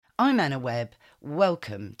I'm Anna Webb.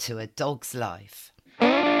 Welcome to A Dog's Life. Hey,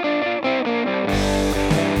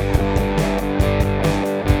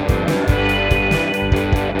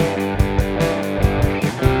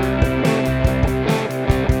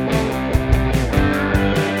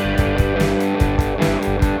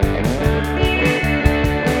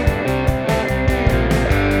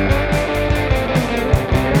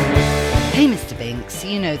 Mr. Binks,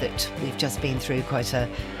 you know that we've just been through quite a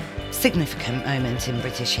significant moment in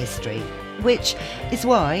British history, which is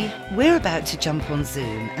why we're about to jump on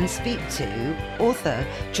Zoom and speak to author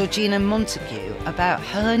Georgina Montagu about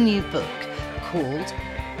her new book called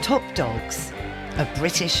Top Dogs, A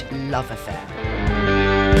British Love Affair.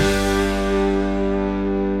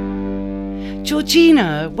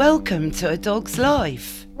 Georgina, welcome to A Dog's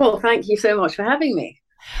Life. Well, thank you so much for having me.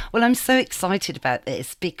 Well, I'm so excited about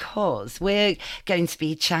this because we're going to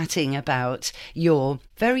be chatting about your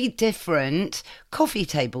very different coffee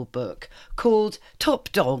table book called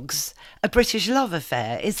Top Dogs, A British Love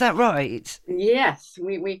Affair. Is that right? Yes,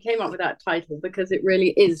 we came up with that title because it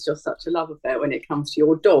really is just such a love affair when it comes to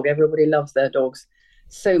your dog. Everybody loves their dogs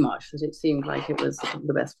so much that it seemed like it was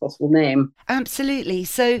the best possible name. Absolutely.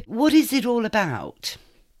 So what is it all about?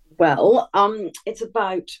 Well,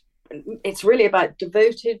 it's really about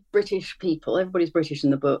devoted British people. Everybody's British in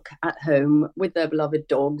the book, at home with their beloved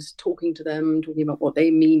dogs, talking to them, talking about what they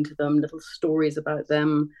mean to them, little stories about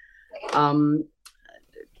them.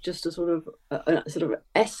 Just a sort of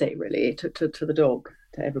essay, really, to the dog,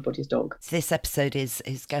 to everybody's dog. This episode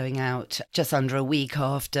is going out just under a week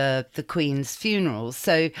after the Queen's funeral.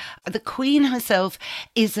 So the Queen herself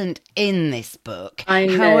isn't in this book. I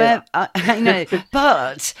know. However, I know,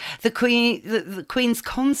 but the Queen's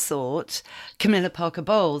consort, Camilla Parker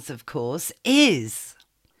Bowles, of course, is.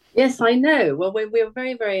 Yes, I know. Well, we're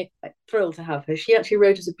very, very thrilled to have her. She actually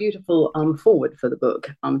wrote us a beautiful foreword for the book,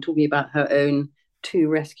 talking about her own two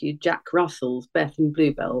rescued Jack Russells, Beth and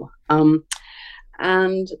Bluebell,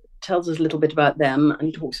 and tells us a little bit about them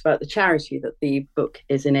and talks about the charity that the book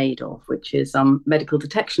is in aid of, which is medical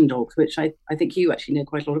detection dogs, which I think you actually know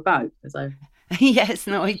quite a lot about, because I've Yes,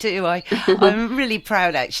 no, I do. I'm really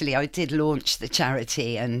proud, actually. I did launch the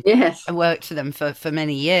charity and yes. I worked for them for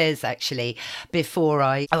many years, actually, before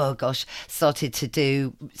I started to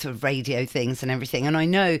do sort of radio things and everything. And I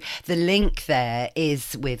know the link there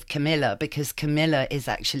is with Camilla, because Camilla is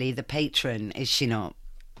actually the patron, is she not?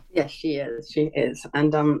 Yes, she is. She is,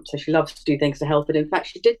 and so she loves to do things to help. But in fact,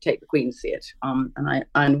 she did take the Queen to see it,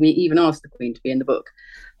 and we even asked the Queen to be in the book,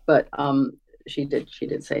 but she did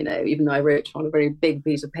say no, even though I wrote on a very big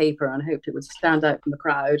piece of paper and hoped it would stand out from the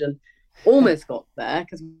crowd, and almost got there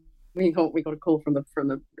because we got a call from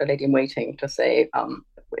the lady in waiting to say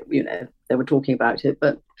they were talking about it,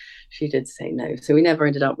 but she did say no, so we never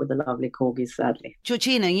ended up with the lovely corgis, sadly.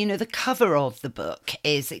 Georgina, the cover of the book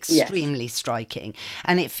is extremely striking,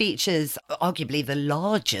 and it features arguably the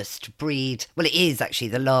largest breed, well, it is actually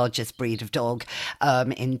the largest breed of dog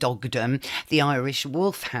in dogdom, the Irish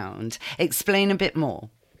Wolfhound. Explain a bit more.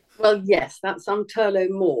 Well, yes, that's Turlough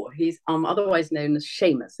Moore. He's otherwise known as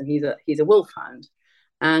Seamus, and he's a wolfhound,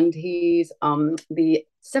 and he's the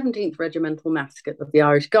 17th Regimental Mascot of the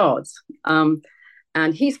Irish Guards.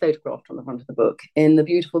 And he's photographed on the front of the book in the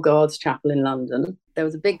beautiful Guards Chapel in London. There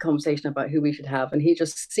was a big conversation about who we should have, and he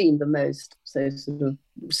just seemed the most, so sort of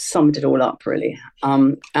summed it all up, really.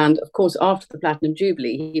 And of course, after the Platinum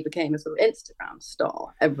Jubilee, he became a sort of Instagram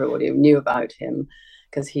star. Everybody knew about him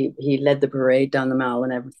because he led the parade down the Mall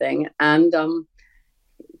and everything. And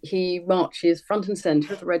he marches front and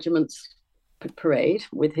centre at the regiment's parade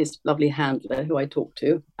with his lovely handler, who I talked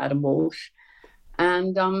to, Adam Walsh.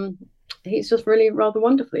 And he's just really rather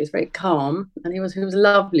wonderful. He's very calm, and he was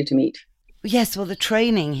lovely to meet. Yes, well, the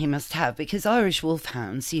training he must have, because Irish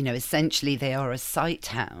Wolfhounds, essentially they are a sight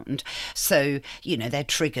hound. So, they're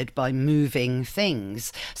triggered by moving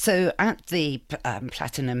things. So at the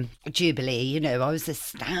Platinum Jubilee, I was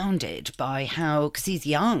astounded by how, because he's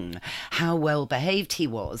young, how well behaved he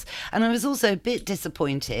was. And I was also a bit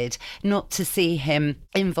disappointed not to see him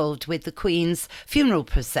involved with the Queen's funeral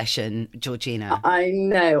procession, Georgina. I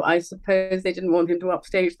know. I suppose they didn't want him to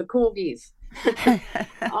upstage the corgis. I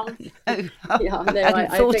hadn't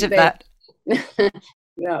thought of that.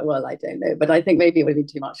 Yeah, well, I don't know, but I think maybe it would be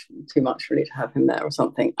too much really to have him there or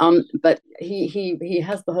something. But he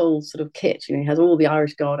has the whole sort of kit. He has all the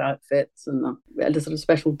Irish Guard outfits and the sort of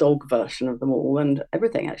special dog version of them all, and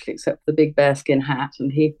everything actually except the big bearskin hat.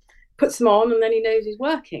 And he puts them on, and then he knows he's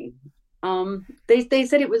working. They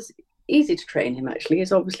said it was easy to train him. Actually,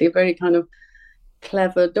 he's obviously a very kind of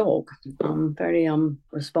clever dog, very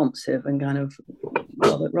responsive and kind of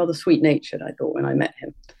rather sweet natured. I thought when I met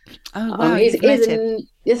him. Oh, wow, you've He's met him. in,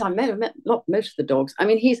 yes, I met most of the dogs. I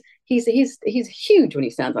mean, he's huge when he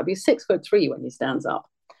stands up. He's 6'3" when he stands up,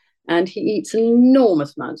 and he eats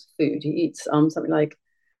enormous amounts of food. He eats something like,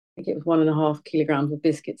 I think it was 1.5 kilograms of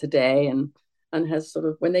biscuits a day, and has sort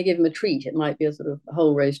of, when they give him a treat, it might be a sort of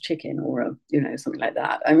whole roast chicken or a, something like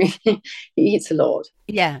that. I mean, he eats a lot.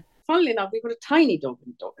 Yeah. Funnily enough, we've got a tiny dog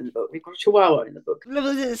in the book. We've got a Chihuahua in the book.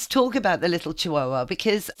 Well, let's talk about the little Chihuahua,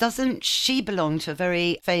 because doesn't she belong to a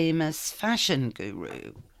very famous fashion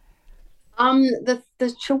guru? The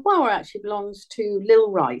Chihuahua actually belongs to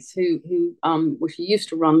Lil Rice, well, she used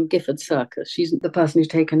to run Gifford Circus. She's the person who's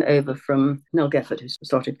taken over from Nell Gifford, who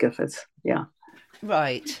started Giffords. Yeah.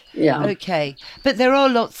 Right. Yeah. Okay. But there are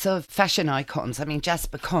lots of fashion icons. I mean,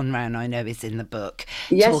 Jasper Conran, I know, is in the book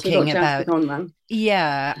Yes, we've got talking Jasper about. Conran.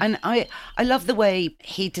 Yeah. And I love the way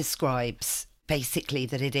he describes basically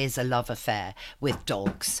that it is a love affair with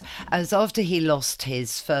dogs. As after he lost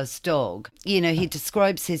his first dog, he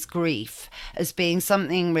describes his grief as being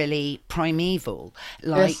something really primeval,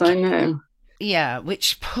 Yes, I like. know. Yeah,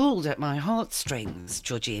 which pulled at my heartstrings,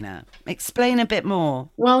 Georgina. Explain a bit more.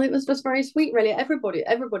 Well, it was just very sweet, really. Everybody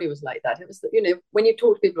was like that. It was, when you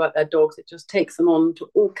talk to people about their dogs, it just takes them on to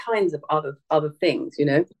all kinds of other things.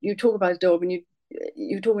 You talk about a dog, and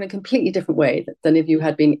you talk in a completely different way than if you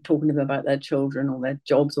had been talking to them about their children or their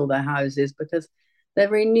jobs or their houses, because they're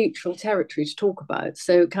very neutral territory to talk about.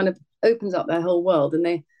 So it kind of opens up their whole world, and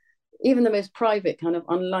they, even the most private, kind of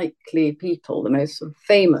unlikely people, the most sort of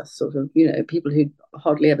famous sort of, people who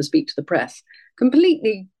hardly ever speak to the press,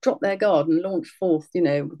 completely drop their guard and launch forth,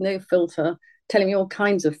 with no filter, telling me all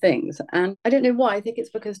kinds of things. And I don't know why. I think it's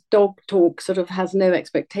because dog talk sort of has no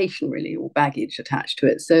expectation really, or baggage attached to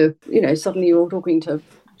it. So, suddenly you're talking to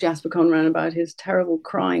Jasper Conran about his terrible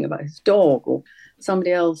crying about his dog, or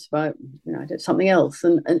somebody else about, something else.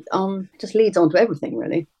 And just leads on to everything,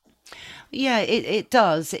 really. Yeah, it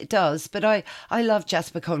does. It does. But I love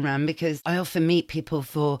Jasper Conran because I often meet people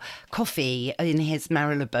for coffee in his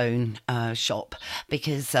Marylebone shop,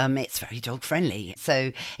 because it's very dog friendly.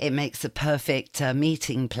 So it makes a perfect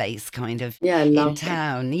meeting place kind of Yeah, in lovely.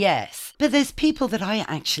 town. Yes. But there's people that I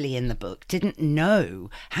actually in the book didn't know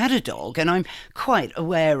had a dog. And I'm quite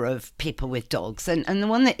aware of people with dogs. And the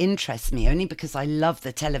one that interests me, only because I love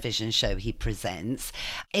the television show he presents,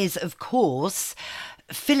 is, of course,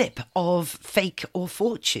 Philip of Fake or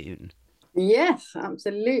Fortune. Yes,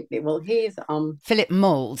 absolutely. Well, he's Philip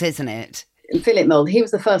Mould, isn't it? Philip Mould. He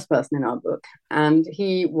was the first person in our book, and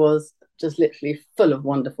he was just literally full of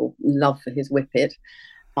wonderful love for his whippet,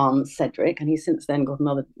 Cedric, and he's since then got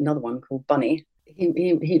another one called Bunny.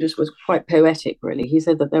 He just was quite poetic, really. He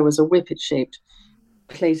said that there was a whippet shaped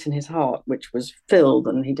place in his heart which was filled,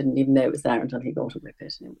 and he didn't even know it was there until he got a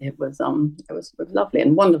whippet. It was lovely,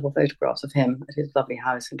 and wonderful photographs of him at his lovely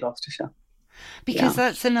house in Gloucestershire. Because Yeah.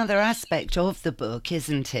 that's another aspect of the book,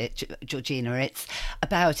 isn't it, Georgina? It's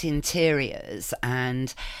about interiors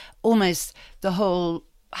and almost the whole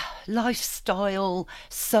lifestyle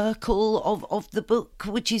circle of the book,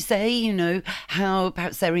 would you say? How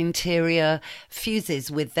perhaps their interior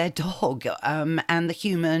fuses with their dog, and the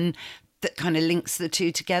human that kind of links the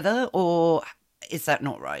two together, or is that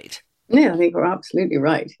not right? Yeah, I think you're absolutely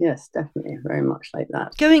right. Yes, definitely, very much like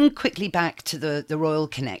that. Going quickly back to the royal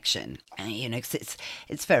connection, 'cause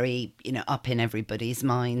it's very, up in everybody's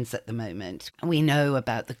minds at the moment. We know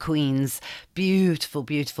about the Queen's beautiful,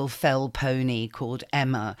 beautiful fell pony called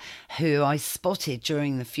Emma, who I spotted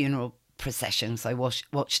during the funeral processions. I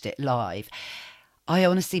watched it live. I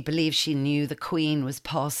honestly believe she knew the Queen was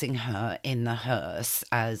passing her in the hearse,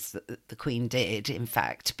 as the Queen did, in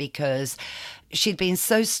fact, because she'd been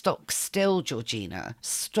so stock still, Georgina,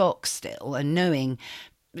 stock still, and knowing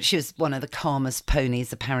she was one of the calmest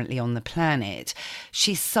ponies apparently on the planet,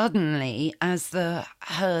 she suddenly, as the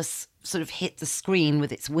hearse sort of hit the screen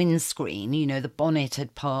with its windscreen, the bonnet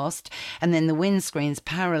had passed, and then the windscreen's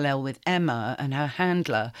parallel with Emma and her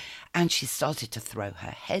handler, and she started to throw her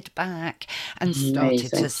head back and started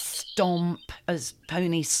Amazing. to stomp as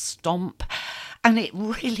ponies stomp. And it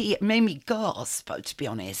made me gasp, to be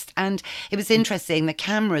honest. And it was interesting. The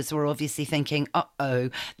cameras were obviously thinking, uh-oh,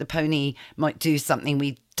 the pony might do something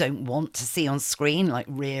we don't want to see on screen, like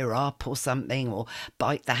rear up or something, or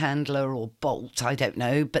bite the handler or bolt, I don't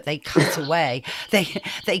know. But they cut away.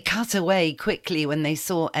 They cut away quickly when they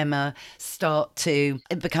saw Emma start to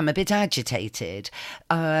become a bit agitated.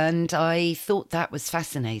 And I thought that was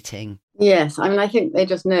fascinating. Yes, I mean, I think they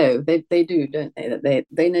just know. They do, don't they? That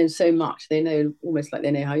they know so much. They know almost like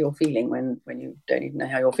they know how you're feeling when you don't even know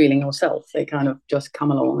how you're feeling yourself. They kind of just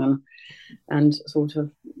come along and sort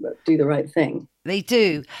of do the right thing. They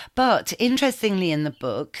do. But interestingly, in the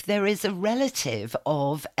book, there is a relative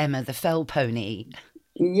of Emma the Fell Pony.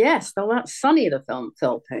 Yes, well, that's Sunny the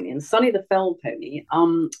fell pony, and Sunny the fell pony.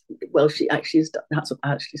 Well, she actually that's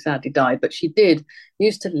actually sadly died, but she did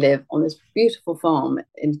used to live on this beautiful farm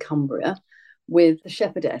in Cumbria with the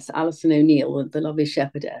shepherdess Alison O'Neill, the lovely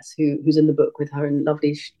shepherdess who's in the book with her and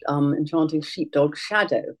lovely enchanting sheepdog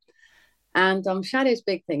Shadow. And Shadow's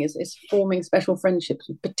big thing is forming special friendships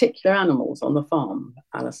with particular animals on the farm.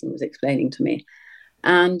 Alison was explaining to me,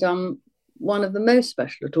 and one of the most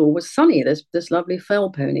special at all was Sunny, this lovely fell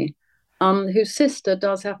pony, whose sister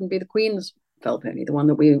does happen to be the Queen's fell pony, the one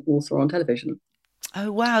that we all saw on television.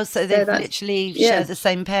 Oh, wow. So So they've that's literally share yes, the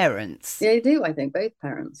same parents. yeah, they do. I think both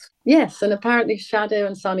parents. Yes, and apparently Shadow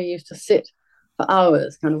and Sunny used to sit for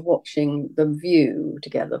hours, kind of watching the view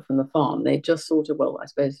together from the farm. They just sort of, well, I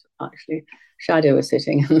suppose actually Shadow was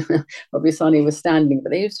sitting and probably Sunny was standing,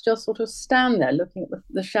 but they used to just sort of stand there looking at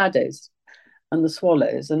the shadows and the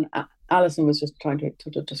swallows. And Alison was just trying to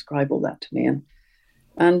sort of describe all that to me,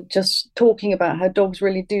 and just talking about how dogs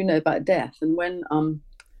really do know about death. And when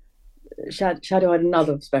Shadow had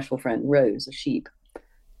another special friend, Rose, a sheep,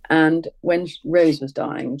 and when Rose was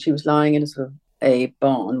dying, she was lying in a sort of a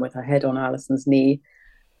barn with her head on Alison's knee,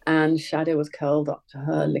 and Shadow was curled up to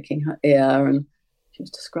her, licking her ear, and she was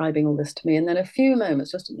describing all this to me. And then a few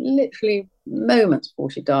moments, just literally moments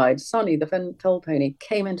before she died, Sunny, the fell pony,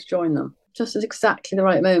 came in to join them just at exactly the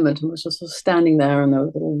right moment and was just sort of standing there and the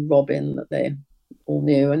little robin that they all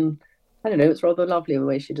knew. And I don't know, it's rather lovely the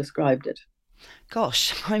way she described it.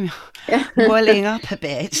 Gosh, I'm Yeah. welling up a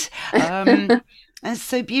bit. And it's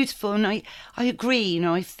so beautiful. And I agree,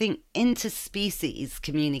 I think interspecies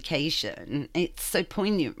communication, it's so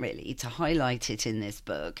poignant, really, to highlight it in this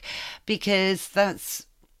book because that's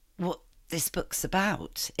what this book's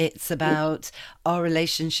about. It's about our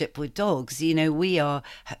relationship with dogs. We are,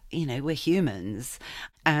 we're humans.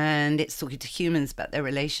 And it's talking to humans about their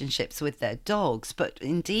relationships with their dogs. But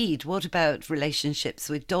indeed, what about relationships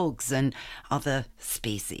with dogs and other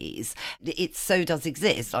species? It so does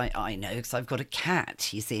exist. I know because I've got a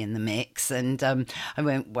cat, you see, in the mix. And I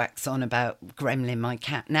won't wax on about Gremlin, my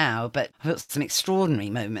cat, now, but I've got some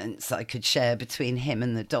extraordinary moments I could share between him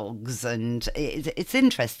and the dogs. And it's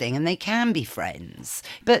interesting, and they can be friends.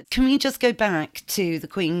 But can we just go back to the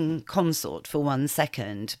Queen Consort for 1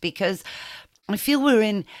 second? Because I feel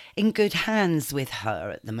we're in good hands with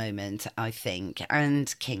her at the moment, I think,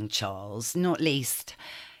 and King Charles, not least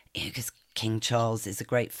because King Charles is a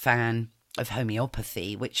great fan of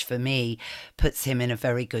homeopathy, which for me puts him in a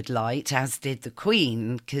very good light, as did the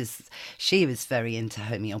Queen, because she was very into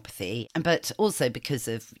homeopathy, but also because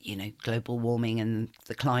of, global warming and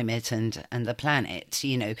the climate and the planet.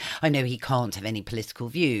 I know he can't have any political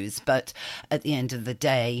views, but at the end of the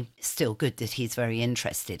day, still good that he's very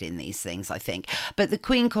interested in these things, I think. But the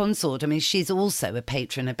Queen Consort, I mean, she's also a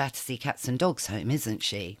patron of Battersea Cats and Dogs Home, isn't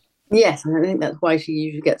she? Yes, and I think that's why she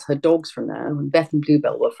usually gets her dogs from there. And Beth and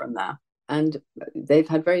Bluebell were from there, and they've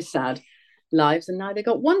had very sad lives, and now they've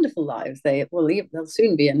got wonderful lives. They'll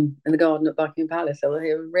soon be in the garden at Buckingham Palace. They'll have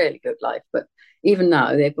a really good life. But even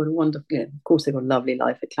now, they've got a wonderful. Of course, they've got a lovely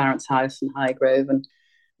life at Clarence House and Highgrove,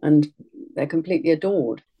 and they're completely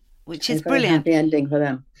adored. Which A is very brilliant. happy ending for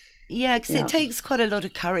them. Yeah, because it Yeah. takes quite a lot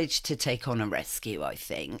of courage to take on a rescue, I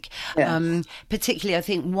think. Yes. Particularly, I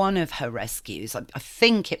think one of her rescues, I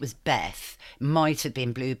think it was Beth, might have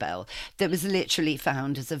been Bluebell, that was literally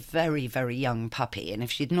found as a very, very young puppy. And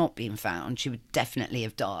if she'd not been found, she would definitely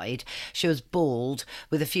have died. She was bald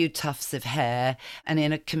with a few tufts of hair and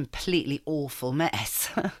in a completely awful mess.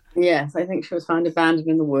 Yes, I think she was found abandoned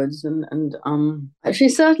in the woods, and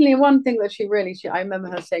she's certainly one thing that I remember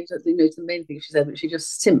her saying that it's the main thing she said, that she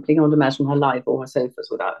just simply can't imagine her life or her sofas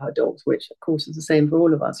without her dogs, which of course is the same for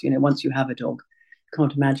all of us. Once you have a dog, you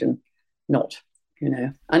can't imagine not.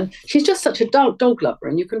 And she's just such a dog lover,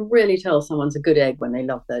 and you can really tell someone's a good egg when they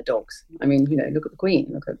love their dogs. I mean, look at the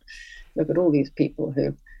Queen, look at all these people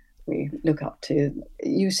who we look up to.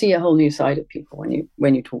 You see a whole new side of people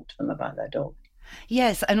when you talk to them about their dog.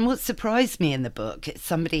 Yes, and what surprised me in the book, it's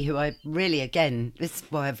somebody who I really, again, this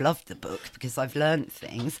is why I've loved the book, because I've learned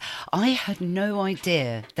things. I had no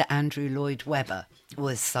idea that Andrew Lloyd Webber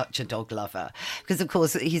was such a dog lover, because of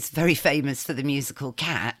course he's very famous for the musical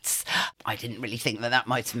Cats, I didn't really think that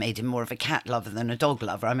might have made him more of a cat lover than a dog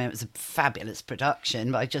lover. I mean, it was a fabulous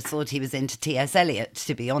production, but I just thought he was into T.S. Eliot,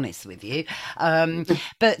 to be honest with you.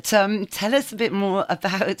 But tell us a bit more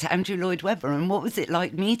about Andrew Lloyd Webber, and what was it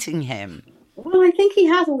like meeting him? Well, I think he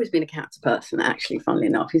has always been a cats person, actually, funnily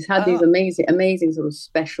enough. He's had these amazing sort of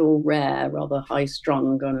special, rare, rather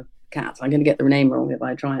high-strung kind of cats. I'm going to get the name wrong if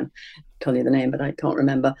I try and tell you the name, but I can't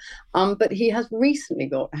remember. But he has recently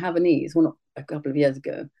got a Havanese, well, not a couple of years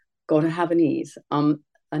ago, got a Havanese. And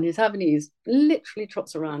his Havanese literally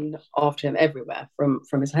trots around after him everywhere, from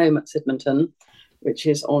his home at Sidmonton, which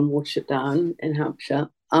is on Watership Down in Hampshire,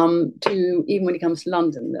 to even when he comes to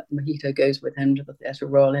London, that Mojito goes with him to the Theatre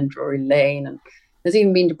Royal in Drury Lane, and has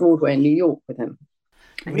even been to Broadway in New York with him.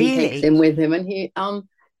 And really? He takes him with him, and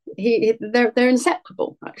they're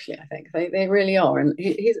inseparable. Actually, I think they really are. And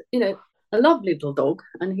he's a lovely little dog,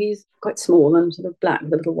 and he's quite small and sort of black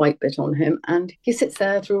with a little white bit on him, and he sits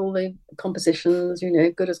there through all the compositions,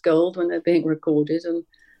 good as gold when they're being recorded. And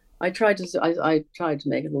I tried to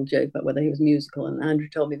make a little joke about whether he was musical, and Andrew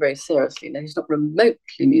told me very seriously, no, he's not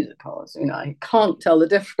remotely musical. So, I can't tell the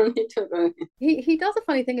difference. He does a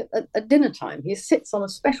funny thing at dinner time. He sits on a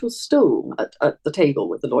special stool at the table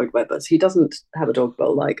with the Lloyd Webbers. He doesn't have a dog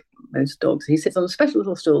bowl like most dogs. He sits on a special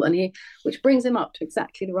little stool, and which brings him up to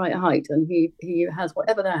exactly the right height, and he has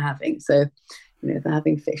whatever they're having. So, if they're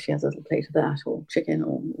having fish, he has a little plate of that, or chicken,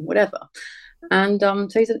 or whatever. And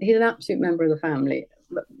so he's an absolute member of the family,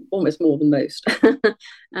 almost more than most.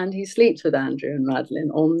 And he sleeps with Andrew and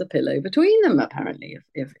Madeline on the pillow between them, apparently,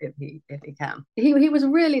 if he can. He was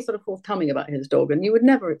really sort of forthcoming about his dog, and you would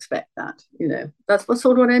never expect that. That's sort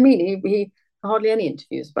of what I mean. He hardly any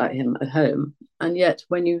interviews about him at home, and yet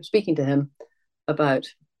when you're speaking to him about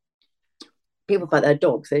people about their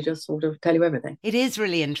dogs, they just sort of tell you everything. It is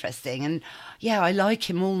really interesting, and I like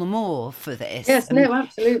him all the more for this. Yes, no,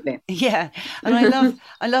 absolutely. Yeah, and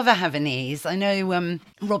I love a Havanese. I know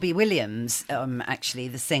Robbie Williams, actually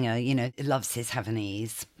the singer, loves his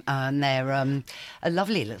Havanese, and they're a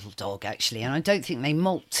lovely little dog, actually. And I don't think they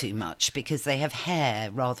molt too much because they have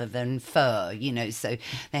hair rather than fur, so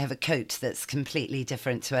they have a coat that's completely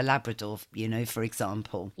different to a Labrador, for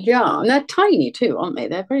example. Yeah, and they're tiny too, aren't they?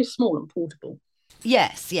 They're very small and portable.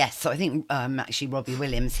 Yes. So I think actually Robbie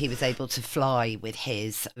Williams, he was able to fly with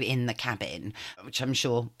his in the cabin, which I'm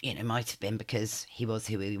sure, might have been because he was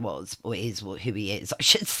who he was, or is who he is, I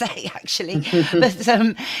should say, actually.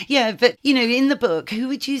 But in the book, who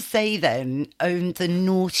would you say then owned the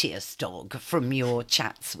naughtiest dog from your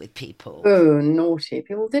chats with people? Oh, naughty.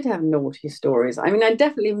 People did have naughty stories. I mean,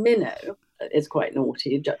 definitely Minnow is quite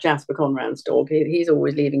naughty. Jasper Conran's dog. He's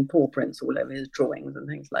always leaving paw prints all over his drawings and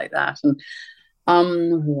things like that. And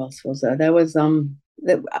who else was there? There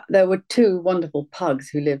were two wonderful pugs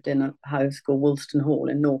who lived in a house called Woolston Hall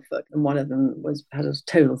in Norfolk, and one of them had a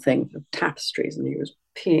total thing for tapestries, and he was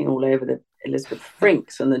peeing all over the Elizabeth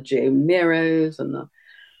Frinks and the Joe Miros and the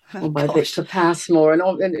by Victor Passmore and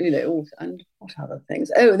and what other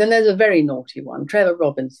things? Oh, then there's a very naughty one, Trevor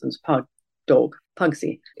Robinson's pug dog,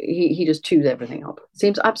 Pugsy. He just chews everything up.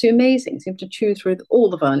 Seems absolutely amazing. Seems to chew through all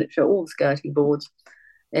the furniture, all the skirting boards,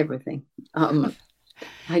 everything.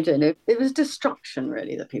 I don't know. It was destruction,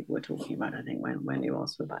 really, that people were talking about, I think, when you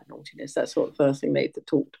asked about naughtiness. That's what the first thing they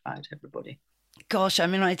talked about, everybody. Gosh, I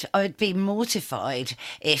mean, I'd be mortified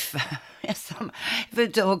if a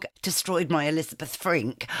dog destroyed my Elizabeth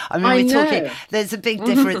Frink. I mean, we're talking, there's a big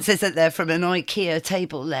difference, isn't there, from an IKEA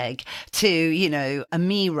table leg to, a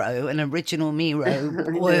Miro, an original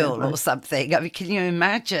Miro oil or something. I mean, can you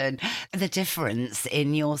imagine the difference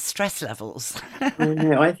in your stress levels?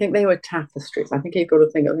 I think they were tapestries. I think they were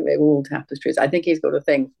all tapestries. I think he's got a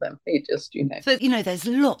thing for them. He just, But, there's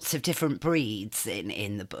lots of different breeds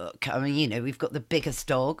in the book. I mean, we've got the biggest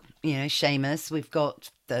dog, Seamus. We've got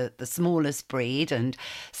the smallest breed and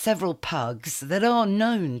several pugs that are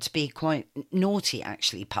known to be quite naughty,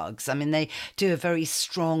 actually, pugs. I mean, they do a very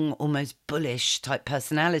strong, almost bullish type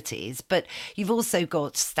personalities. But you've also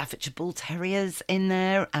got Staffordshire Bull Terriers in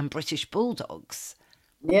there and British Bulldogs.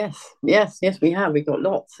 Yes, we have. We've got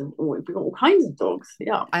lots. We've got all kinds of dogs,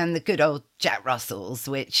 yeah. And the good old Jack Russells,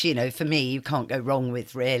 which, for me, you can't go wrong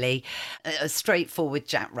with, really. A straightforward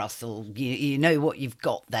Jack Russell, you know what you've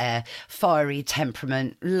got there. Fiery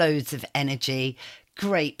temperament, loads of energy,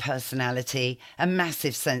 great personality, a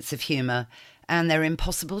massive sense of humour, and they're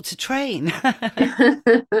impossible to train.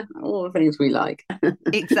 All the things we like.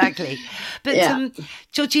 Exactly. But Yeah.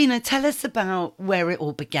 Georgina, tell us about where it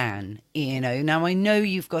all began. Now I know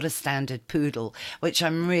you've got a standard poodle, which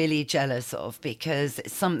I'm really jealous of because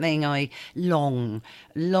it's something I long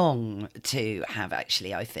to have,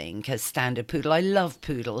 actually. I think a standard poodle. I love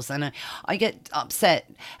poodles, and I get upset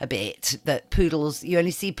a bit that poodles, you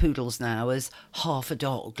only see poodles now as half a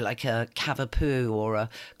dog, like a cavapoo or a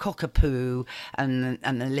cockapoo, and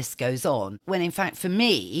the list goes on. When in fact, for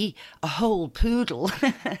me, a whole poodle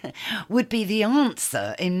would be the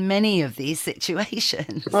answer in many of these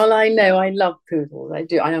situations. Well, I know I love poodles. I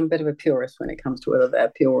do. I am a bit of a purist when it comes to whether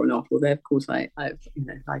they're pure or not. Although, of course, I've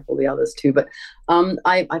like all the others too. But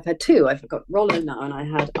I've had two. I've got Rollo now, and I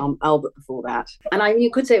had Albert before that. And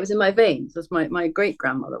you could say it was in my veins. Because my great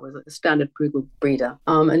grandmother was a standard poodle breeder.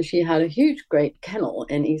 And she had a huge, great kennel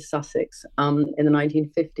in East Sussex in the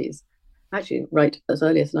 1950s. Actually, right as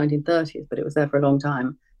early as the 1930s, but it was there for a long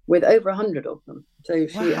time, with over 100 of them. So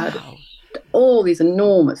she had all these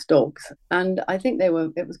enormous dogs, and I think it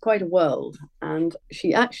was quite a world. And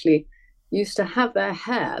she actually used to have their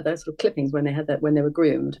hair, their sort of clippings when they were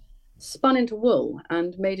groomed, spun into wool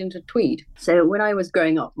and made into tweed. So when I was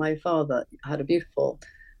growing up, my father had a beautiful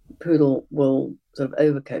poodle wool sort of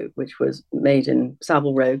overcoat, which was made in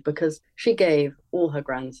Savile Row, because she gave all her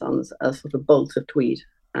grandsons a sort of bolt of tweed,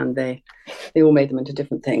 and they all made them into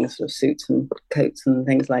different things, sort of suits and coats and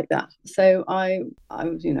things like that. So I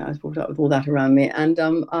was brought up with all that around me, and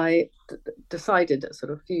I decided sort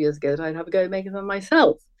of a few years ago that I'd have a go at making them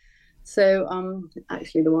myself. So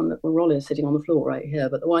actually, the one that Rollo is sitting on the floor right here,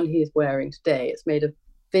 but the one he's wearing today, it's made of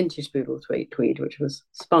vintage poodle tweed, which was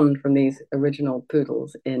spun from these original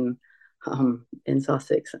poodles in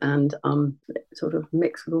Sussex, and sort of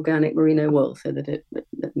mixed with organic merino wool, so that it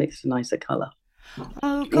makes a nicer colour.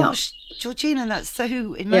 Oh gosh, yeah. Georgina, that's so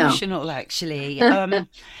emotional, actually.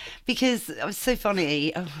 Because it was so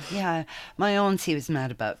funny. Oh, yeah, my auntie was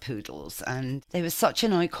mad about poodles, and they were such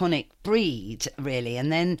an iconic breed, really.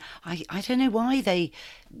 And then I don't know why they,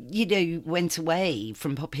 went away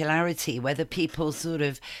from popularity, whether people sort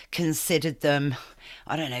of considered them,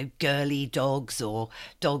 I don't know, girly dogs, or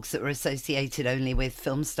dogs that were associated only with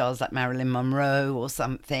film stars like Marilyn Monroe or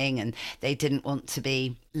something, and they didn't want to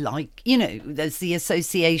be like, there's the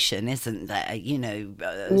association, isn't there, as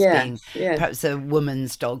being perhaps a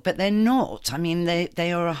woman's dog, but they're not. I mean,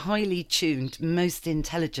 they are a highly tuned, most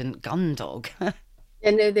intelligent gun dog. Yeah,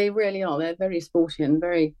 no, they really are. They're very sporty and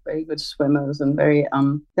very, very good swimmers, and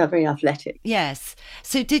they're very athletic. Yes.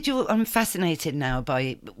 So I'm fascinated now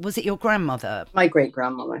by, was it your grandmother? My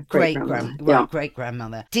great-grandmother.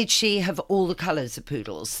 Great-grandmother. Did she have all the colours of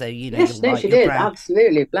poodles? So, yes, the white, she did. brown.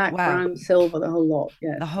 Absolutely. Black, brown, silver, the whole lot.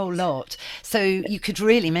 Yes. The whole lot. So you could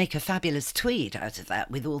really make a fabulous tweed out of that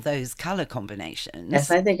with all those colour combinations. Yes,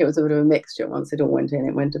 I think it was a bit of a mixture once it all went in.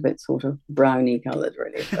 It went a bit sort of browny coloured,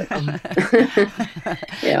 really. But,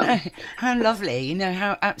 yeah. How lovely,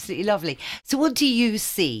 how absolutely lovely. So what do you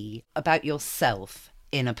see about yourself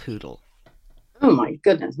in a poodle? Oh my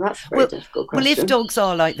goodness, that's a very difficult question. Well, if dogs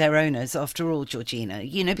are like their owners, after all, Georgina,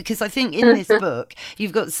 because I think in this book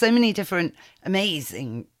you've got so many different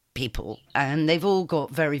amazing people, and they've all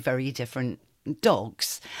got very, very different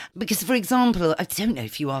dogs. Because, for example, I don't know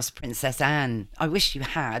if you asked Princess Anne. I wish you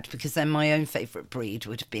had, because then my own favourite breed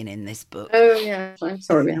would have been in this book. Oh, yeah. I'm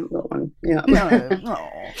sorry we haven't got one. Yeah.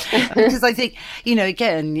 No. Because I think,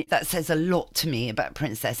 again, that says a lot to me about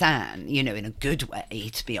Princess Anne, in a good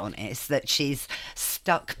way, to be honest, that she's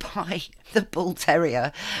stuck by the bull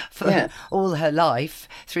terrier for all her life,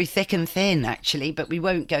 through thick and thin, actually, but we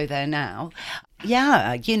won't go there now.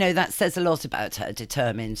 Yeah, that says a lot about her.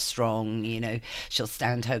 Determined, strong, she'll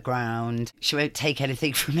stand her ground. She won't take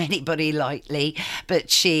anything from anybody lightly, but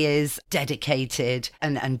she is dedicated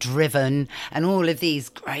and driven, and all of these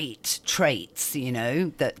great traits,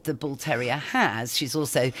 that the bull terrier has. She's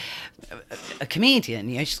also a comedian,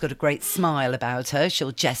 she's got a great smile about her.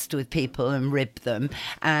 She'll jest with people and rib them,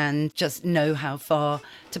 and just know how far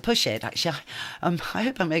to push it. Actually, I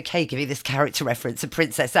hope I'm okay giving this character reference of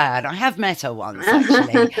Princess Anne. I have met her once,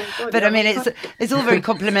 actually, but I mean, it's all very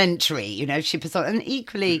complimentary, she puts on. And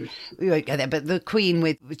equally, we won't go there, but the Queen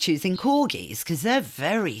with choosing corgis, because they're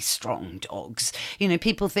very strong dogs.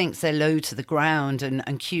 People think they're low to the ground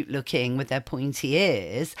and cute looking with their pointy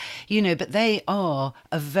ears, but they are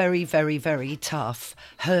a very, very, very tough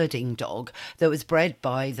herding dog that was bred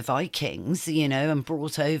by the Vikings, and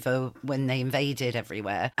brought over when they invaded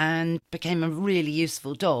everywhere, and became a really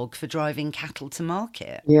useful dog for driving cattle to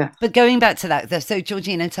market. Yeah. But going back to that, so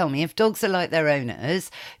Georgina, tell me, if dogs are like their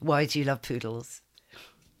owners, why do you love poodles?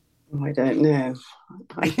 I don't know.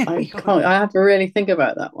 I can't. I have to really think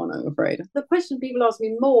about that one, I'm afraid. The question people ask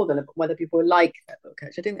me more than whether people like their book,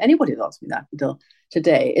 actually, I don't think anybody's asked me that until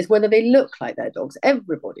today, is whether they look like their dogs.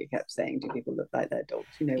 Everybody kept saying, do people look like their dogs?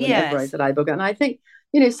 Whenever I said I book. And I think,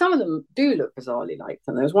 some of them do look bizarrely like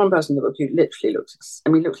them. There was one person in the book who literally looks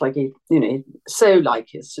like so like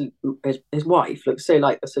his wife, looks so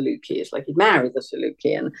like the Saluki. It's like he'd married the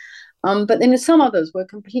Saluki. And but then some others were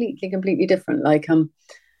completely different. Like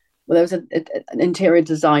well, there was an interior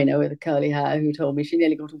designer with a curly hair who told me she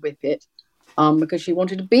nearly got a whippet because she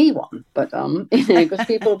wanted to be one. But because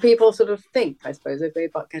people sort of think, I suppose, if they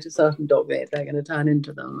get a certain dog, they're going to turn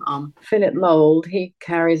into them. Philip Mould, he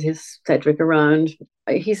carries his Cedric around.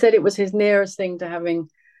 He said it was his nearest thing to having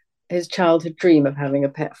his childhood dream of having a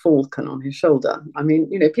pet falcon on his shoulder. I mean,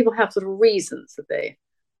 people have sort of reasons that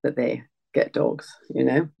they get dogs.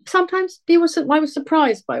 Sometimes I was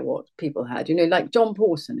surprised by what people had, like John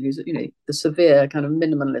Pawson, who's the severe kind of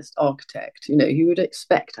minimalist architect. You would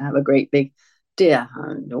expect to have a great big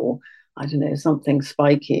deerhound, or I don't know, something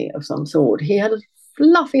spiky of some sort. He had a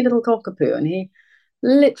fluffy little cockapoo, and he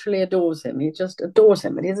literally adores him. He just adores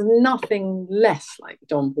him, but he has nothing less like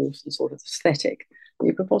John Pawson's sort of aesthetic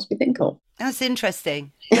you could possibly think of. That's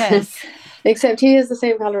interesting. Yes. Except he is the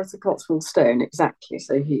same colour as the Cotswold stone, exactly.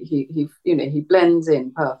 So he blends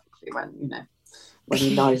in perfectly when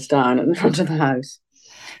he lies down in front of the house.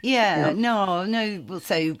 Yeah. No. Well,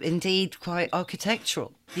 so indeed quite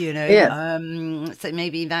architectural, Yeah. So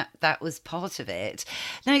maybe that was part of it.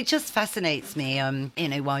 No, it just fascinates me,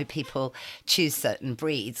 why people choose certain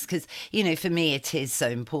breeds, because, for me, it is so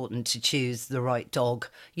important to choose the right dog,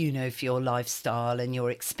 for your lifestyle and your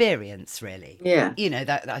experience, really. Yeah.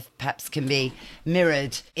 That perhaps can be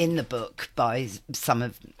mirrored in the book by some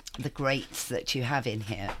of the greats that you have in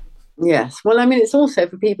here. Yes. Well, I mean, it's also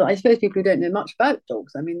for people, I suppose, people who don't know much about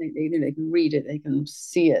dogs. I mean, they can read it, they can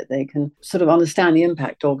see it, they can sort of understand the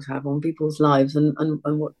impact dogs have on people's lives and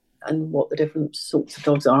what the different sorts of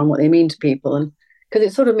dogs are and what they mean to people. And because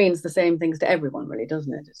it sort of means the same things to everyone, really,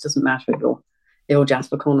 doesn't it? It doesn't matter if you're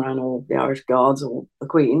Jasper Conran or the Irish Guards or the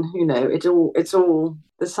Queen. It's all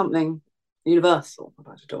there's something universal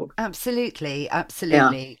about a dog. Absolutely.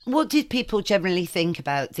 Yeah. What did people generally think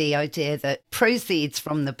about the idea that proceeds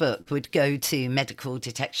from the book would go to medical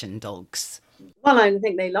detection dogs? Well, I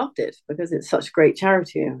think they loved it because it's such a great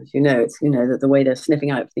charity. As it's that the way they're sniffing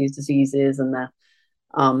out for these diseases, and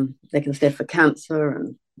they can sniff for cancer,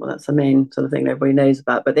 and well, that's the main sort of thing everybody knows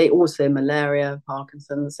about. But they also malaria,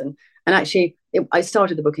 Parkinson's, and actually, I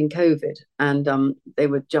started the book in COVID, and they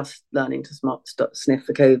were just learning to sniff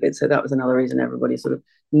for COVID, so that was another reason everybody sort of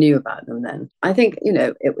knew about them then. I think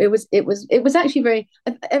it was actually very.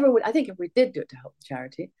 I think everybody did do it to help the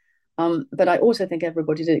charity, but I also think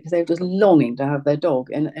everybody did it because they were just longing to have their dog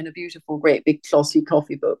in a beautiful, great big glossy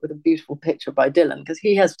coffee book with a beautiful picture by Dylan, because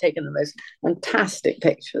he has taken the most fantastic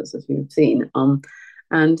pictures, as you've seen.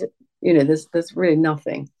 And there's really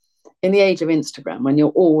nothing in the age of Instagram when you're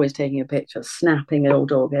always taking a picture, snapping an old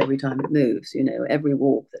dog every time it moves, every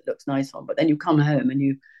walk that looks nice on, but then you come home and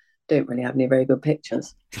you don't really have any very good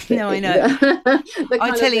pictures. No, I know.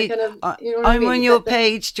 I tell you, I'm on your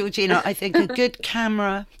page, Georgina. I think a good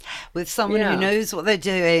camera with someone who knows what they're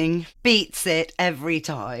doing beats it every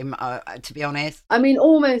time, to be honest. I mean,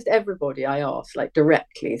 almost everybody I asked, like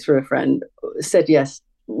directly through a friend, said yes,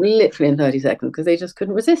 literally in 30 seconds, because they just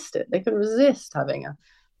couldn't resist it. They couldn't resist having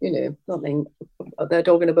something, their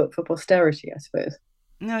dog in a book for posterity, I suppose.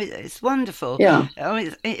 No, it's wonderful. Yeah.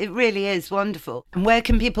 It really is wonderful. And where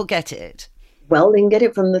can people get it? Well, they can get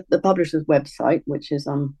it from the publisher's website, which is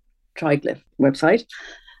Triglyph website.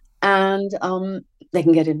 And they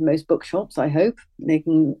can get it in most bookshops, I hope. They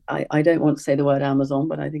can. I don't want to say the word Amazon,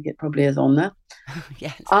 but I think it probably is on there.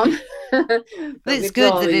 Yes. But it's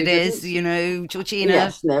good that it is, Georgina.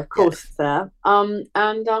 Yes, no, of course it's there. And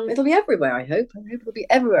it'll be everywhere, I hope. I hope it'll be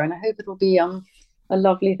everywhere, and I hope it'll be a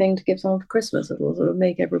lovely thing to give someone for Christmas. It'll sort of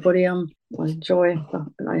make everybody enjoy.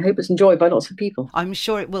 I hope it's enjoyed by lots of people. I'm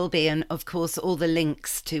sure it will be, and of course all the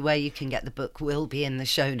links to where you can get the book will be in the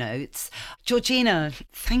show notes. Georgina,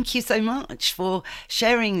 thank you so much for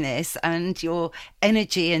sharing this and your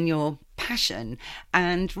energy and your passion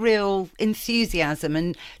and real enthusiasm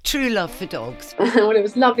and true love for dogs. Well, it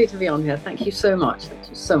was lovely to be on here. Thank you so much. Thank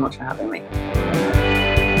you so much for having me.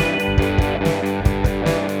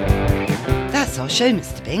 That's our show,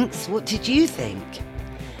 Mr. Binks. What did you think?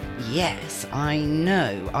 Yes, I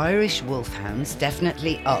know Irish Wolfhounds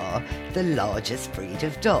definitely are the largest breed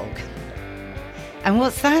of dog. And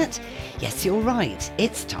what's that? Yes, you're right.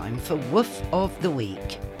 It's time for Woof of the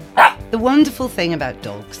Week. The wonderful thing about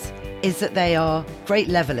dogs is that they are great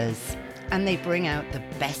levelers and they bring out the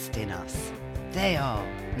best in us. They are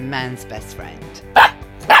man's best friend.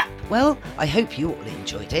 Well, I hope you all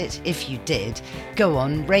enjoyed it. If you did, go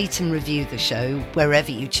on, rate and review the show wherever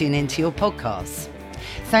you tune into your podcasts.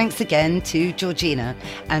 Thanks again to Georgina,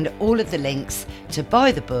 and all of the links to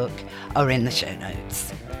buy the book are in the show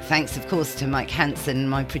notes. Thanks, of course, to Mike Hansen,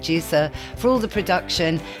 my producer, for all the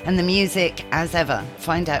production and the music as ever.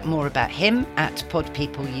 Find out more about him at Pod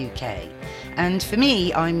People UK. And for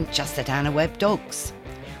me, I'm just at Anna Webb Dogs.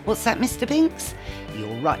 What's that, Mr. Binks?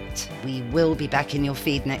 You're right. We will be back in your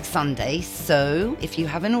feed next Sunday. So if you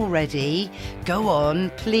haven't already, go on,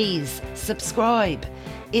 please subscribe.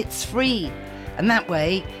 It's free. And that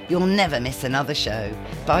way, you'll never miss another show.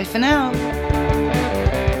 Bye for now.